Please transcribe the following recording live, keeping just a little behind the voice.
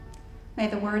May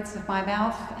the words of my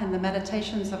mouth and the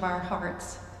meditations of our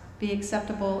hearts be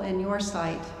acceptable in your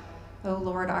sight, O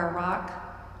Lord, our rock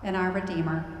and our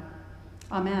Redeemer.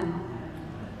 Amen.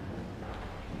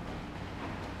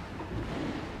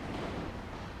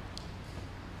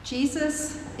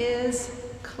 Jesus is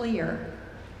clear.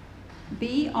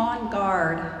 Be on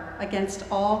guard against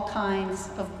all kinds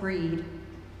of greed.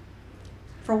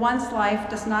 For one's life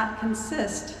does not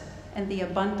consist in the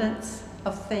abundance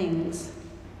of things.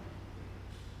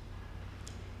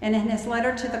 And in his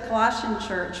letter to the Colossian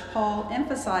church, Paul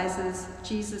emphasizes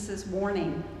Jesus'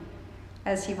 warning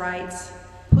as he writes,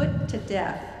 "Put to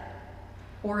death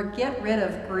or get rid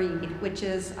of greed, which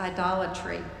is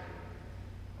idolatry."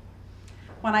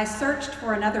 When I searched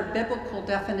for another biblical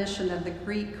definition of the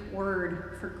Greek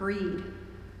word for greed,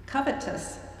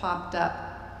 covetous popped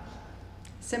up,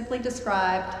 simply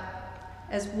described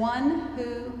as one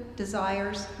who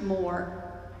desires more.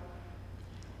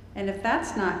 And if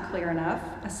that's not clear enough,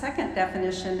 a second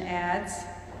definition adds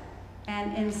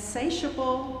an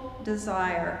insatiable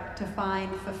desire to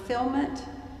find fulfillment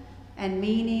and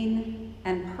meaning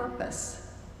and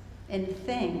purpose in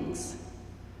things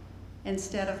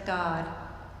instead of God.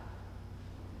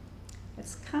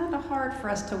 It's kind of hard for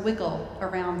us to wiggle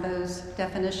around those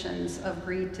definitions of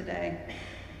greed today.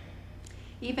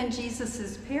 Even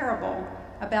Jesus' parable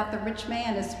about the rich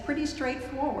man is pretty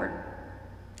straightforward.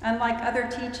 Unlike other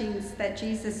teachings that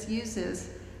Jesus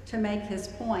uses to make his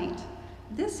point,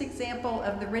 this example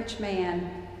of the rich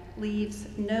man leaves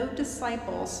no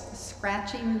disciples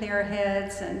scratching their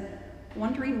heads and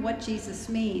wondering what Jesus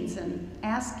means and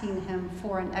asking him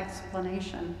for an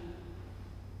explanation.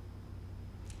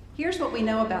 Here's what we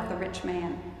know about the rich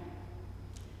man.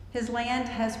 His land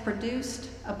has produced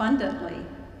abundantly,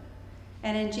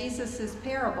 and in Jesus'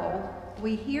 parable,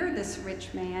 we hear this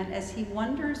rich man as he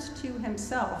wonders to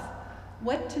himself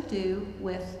what to do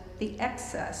with the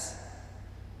excess.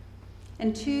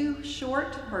 In 2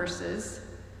 short verses,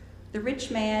 the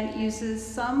rich man uses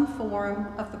some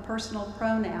form of the personal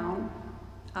pronoun,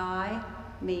 I,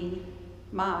 me,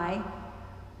 my,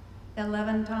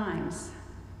 11 times.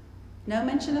 No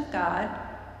mention of God,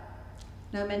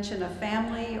 no mention of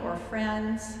family or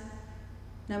friends,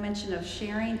 no mention of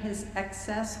sharing his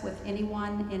excess with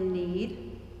anyone in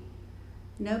need,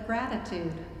 no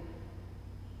gratitude.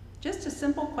 Just a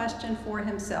simple question for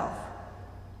himself.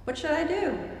 What should I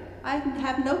do? I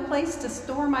have no place to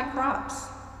store my crops.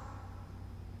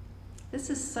 This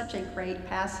is such a great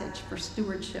passage for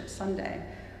Stewardship Sunday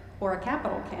or a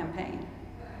capital campaign.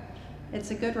 It's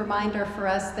a good reminder for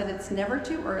us that it's never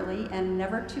too early and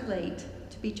never too late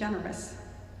to be generous.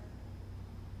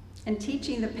 In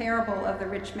teaching the parable of the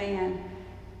rich man,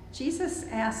 Jesus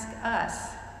asks us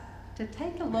to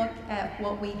take a look at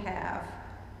what we have,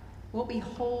 what we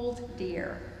hold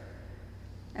dear,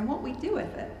 and what we do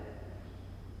with it.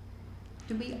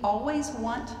 Do we always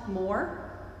want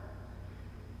more?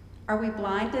 Are we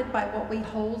blinded by what we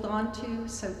hold on to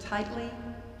so tightly?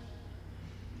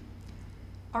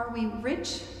 Are we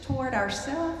rich toward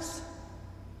ourselves,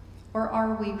 or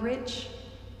are we rich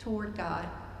toward God?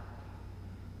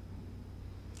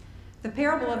 The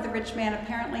parable of the rich man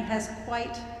apparently has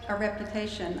quite a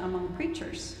reputation among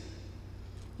preachers.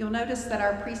 You'll notice that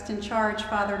our priest in charge,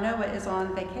 Father Noah, is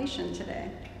on vacation today.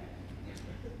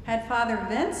 Had Father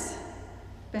Vince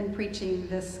been preaching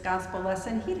this gospel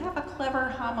lesson, he'd have a clever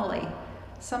homily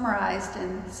summarized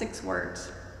in 6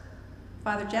 words.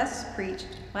 Father Jess preached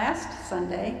last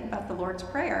Sunday about the Lord's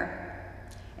Prayer.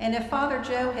 And if Father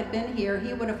Joe had been here,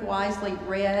 he would have wisely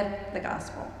read the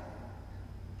gospel.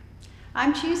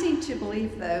 I'm choosing to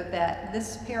believe, though, that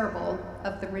this parable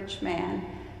of the rich man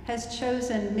has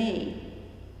chosen me.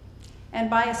 And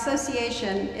by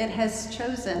association, it has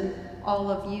chosen all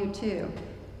of you too.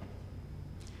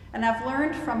 And I've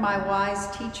learned from my wise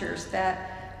teachers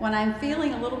that when I'm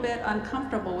feeling a little bit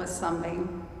uncomfortable with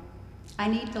something, I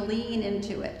need to lean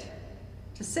into it,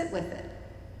 to sit with it,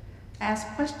 ask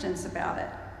questions about it,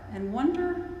 and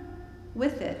wonder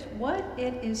with it what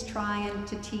it is trying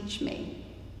to teach me.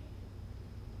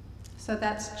 So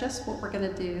that's just what we're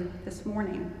going to do this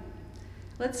morning.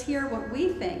 Let's hear what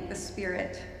we think the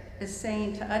Spirit is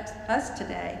saying to us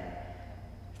today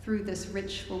through this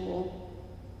rich fool.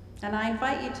 And I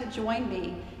invite you to join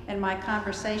me in my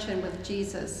conversation with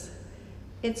Jesus.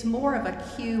 It's more of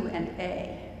a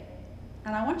Q&A.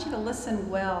 And I want you to listen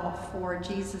well for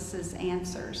Jesus'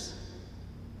 answers.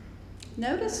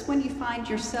 Notice when you find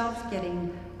yourself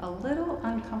getting a little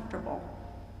uncomfortable.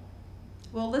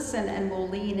 We'll listen and we'll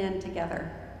lean in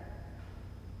together.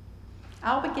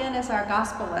 I'll begin as our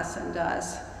gospel lesson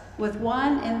does, with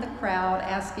one in the crowd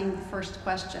asking the first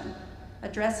question.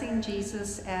 addressing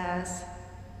Jesus as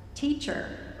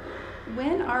teacher.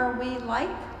 When are we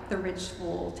like the rich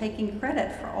fool, taking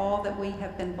credit for all that we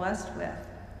have been blessed with,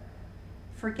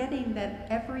 forgetting that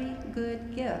every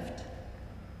good gift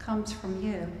comes from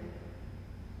you?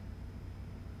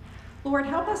 Lord,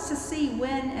 help us to see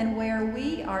when and where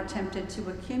we are tempted to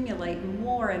accumulate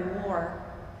more and more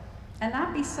and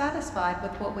not be satisfied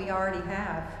with what we already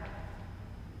have.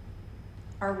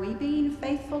 Are we being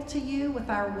faithful to you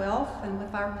with our wealth and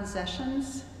with our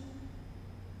possessions?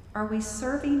 Are we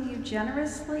serving you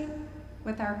generously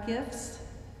with our gifts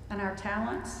and our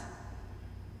talents?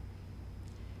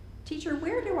 Teacher,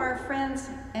 where do our friends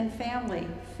and family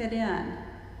fit in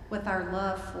with our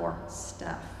love for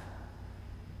stuff?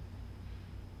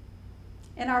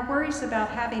 In our worries about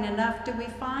having enough, do we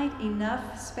find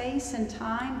enough space and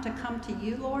time to come to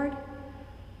you, Lord,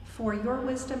 for your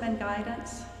wisdom and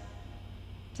guidance,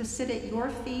 to sit at your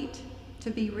feet, to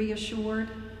be reassured,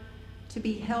 to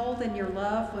be held in your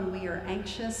love when we are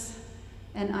anxious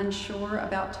and unsure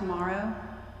about tomorrow?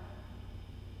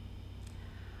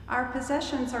 Our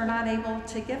possessions are not able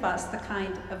to give us the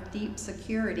kind of deep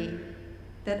security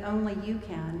that only you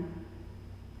can.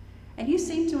 And you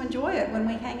seem to enjoy it when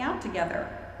we hang out together.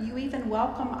 You even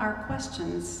welcome our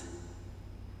questions.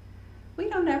 We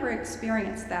don't ever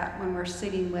experience that when we're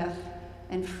sitting with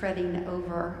and fretting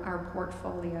over our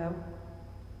portfolio.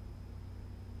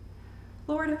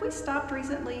 Lord, have we stopped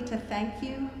recently to thank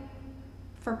you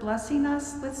for blessing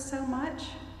us with so much?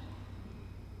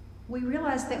 We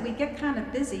realize that we get kind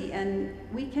of busy and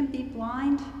we can be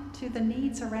blind to the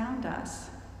needs around us.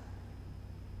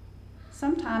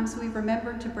 Sometimes we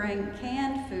remember to bring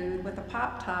canned food with a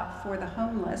pop top for the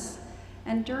homeless,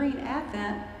 and during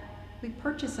Advent, we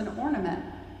purchase an ornament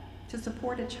to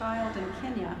support a child in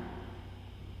Kenya.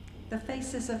 The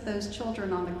faces of those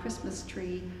children on the Christmas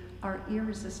tree are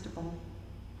irresistible.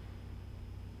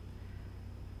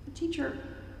 Teacher,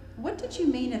 what did you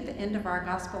mean at the end of our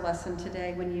gospel lesson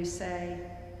today when you say,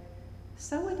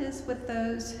 "So it is with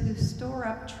those who store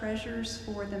up treasures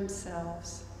for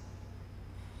themselves,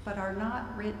 but are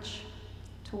not rich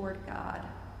toward God"?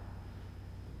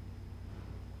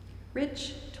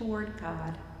 Rich toward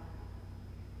God.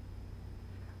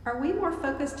 Are we more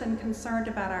focused and concerned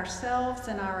about ourselves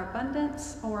and our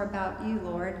abundance, or about you,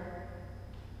 Lord?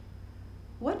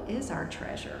 What is our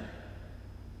treasure?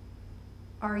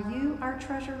 Are you our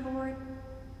treasure, Lord?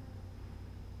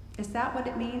 Is that what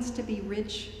it means to be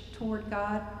rich toward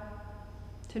God?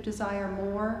 To desire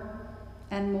more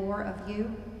and more of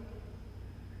you?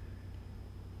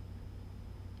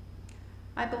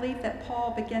 I believe that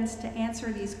Paul begins to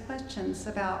answer these questions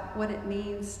about what it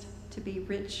means to be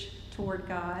rich toward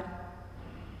God.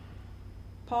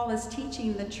 Paul is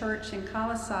teaching the church in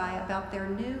Colossae about their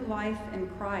new life in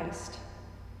Christ,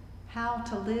 how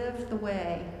to live the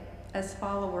way as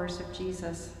followers of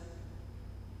Jesus.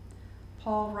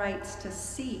 Paul writes to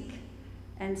seek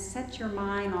and set your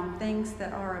mind on things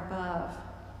that are above,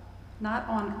 not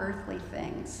on earthly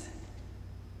things.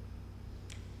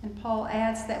 And Paul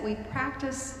adds that we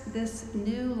practice this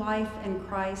new life in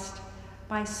Christ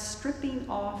by stripping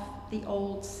off the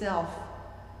old self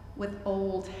with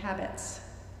old habits,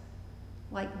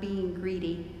 like being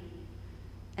greedy,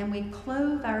 and we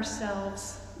clothe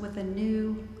ourselves with a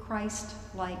new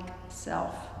Christ-like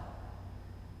self.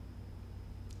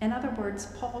 In other words,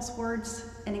 Paul's words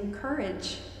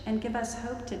encourage and give us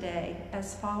hope today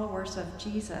as followers of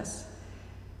Jesus.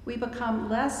 We become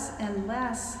less and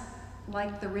less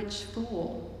like the rich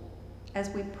fool as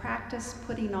we practice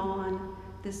putting on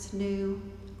this new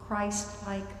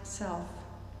Christ-like self.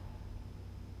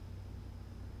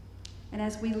 And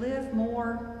as we live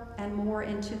more and more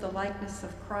into the likeness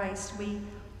of Christ, we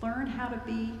learn how to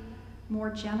be more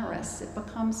generous. It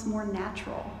becomes more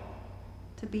natural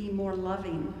to be more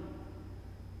loving,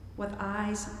 with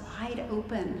eyes wide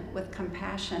open with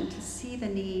compassion, to see the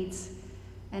needs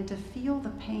and to feel the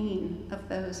pain of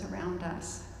those around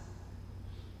us.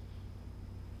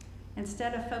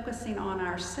 Instead of focusing on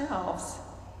ourselves,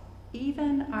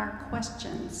 even our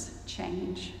questions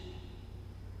change.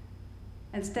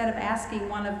 Instead of asking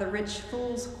one of the rich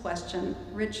fool's questions,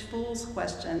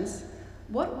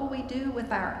 what will we do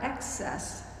with our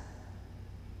excess?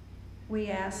 We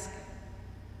ask,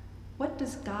 what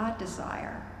does God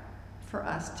desire for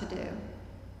us to do?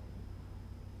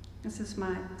 This is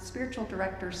my spiritual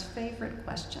director's favorite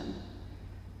question.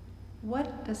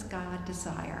 What does God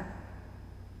desire?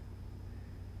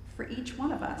 For each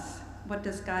one of us, what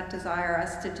does God desire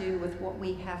us to do with what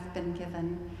we have been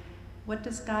given? What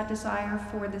does God desire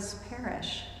for this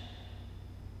parish?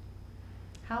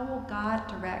 How will God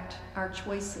direct our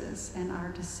choices and our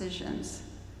decisions?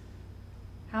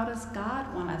 How does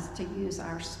God want us to use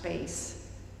our space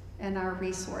and our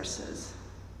resources,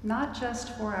 not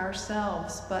just for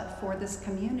ourselves, but for this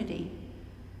community,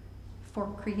 for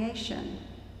creation,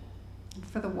 and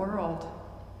for the world?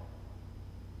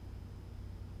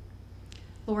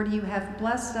 Lord, you have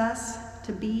blessed us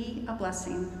to be a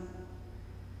blessing,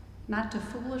 not to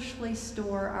foolishly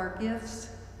store our gifts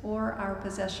or our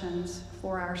possessions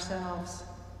for ourselves,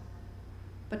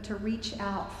 but to reach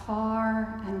out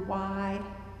far and wide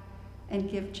and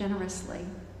give generously,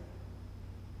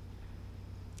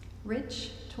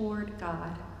 rich toward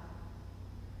God.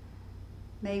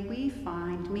 May we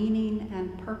find meaning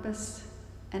and purpose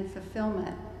and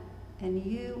fulfillment in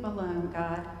you alone,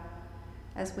 God,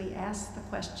 as we ask the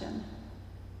question,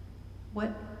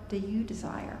 what do you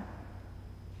desire?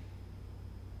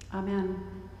 Amen.